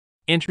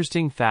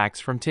Interesting facts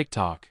from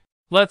TikTok.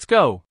 Let's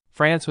go!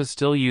 France was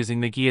still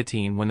using the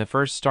guillotine when the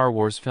first Star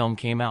Wars film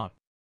came out.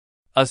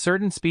 A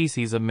certain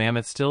species of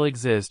mammoth still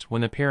exist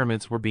when the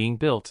pyramids were being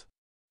built.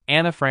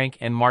 Anna Frank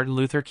and Martin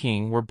Luther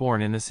King were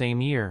born in the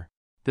same year.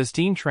 The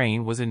steam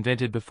train was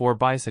invented before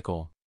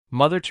bicycle.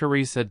 Mother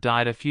Teresa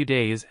died a few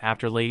days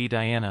after Lady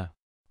Diana.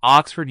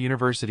 Oxford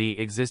University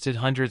existed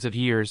hundreds of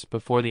years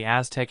before the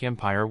Aztec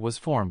Empire was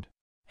formed.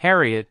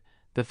 Harriet,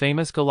 the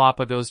famous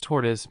Galapagos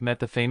tortoise, met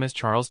the famous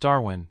Charles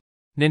Darwin.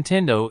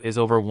 Nintendo is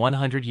over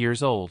 100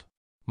 years old.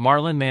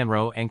 Marilyn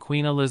Monroe and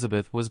Queen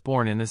Elizabeth was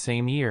born in the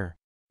same year.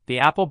 The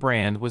Apple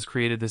brand was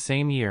created the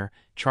same year.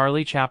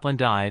 Charlie Chaplin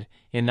died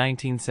in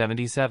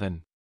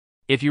 1977.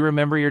 If you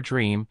remember your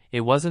dream,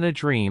 it wasn't a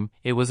dream,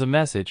 it was a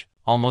message.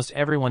 Almost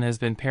everyone has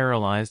been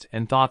paralyzed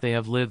and thought they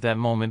have lived that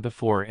moment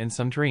before in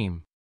some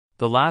dream.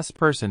 The last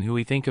person who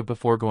we think of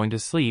before going to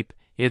sleep,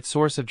 its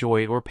source of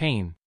joy or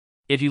pain.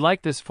 If you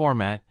like this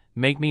format,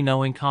 make me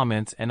know in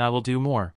comments and I will do more.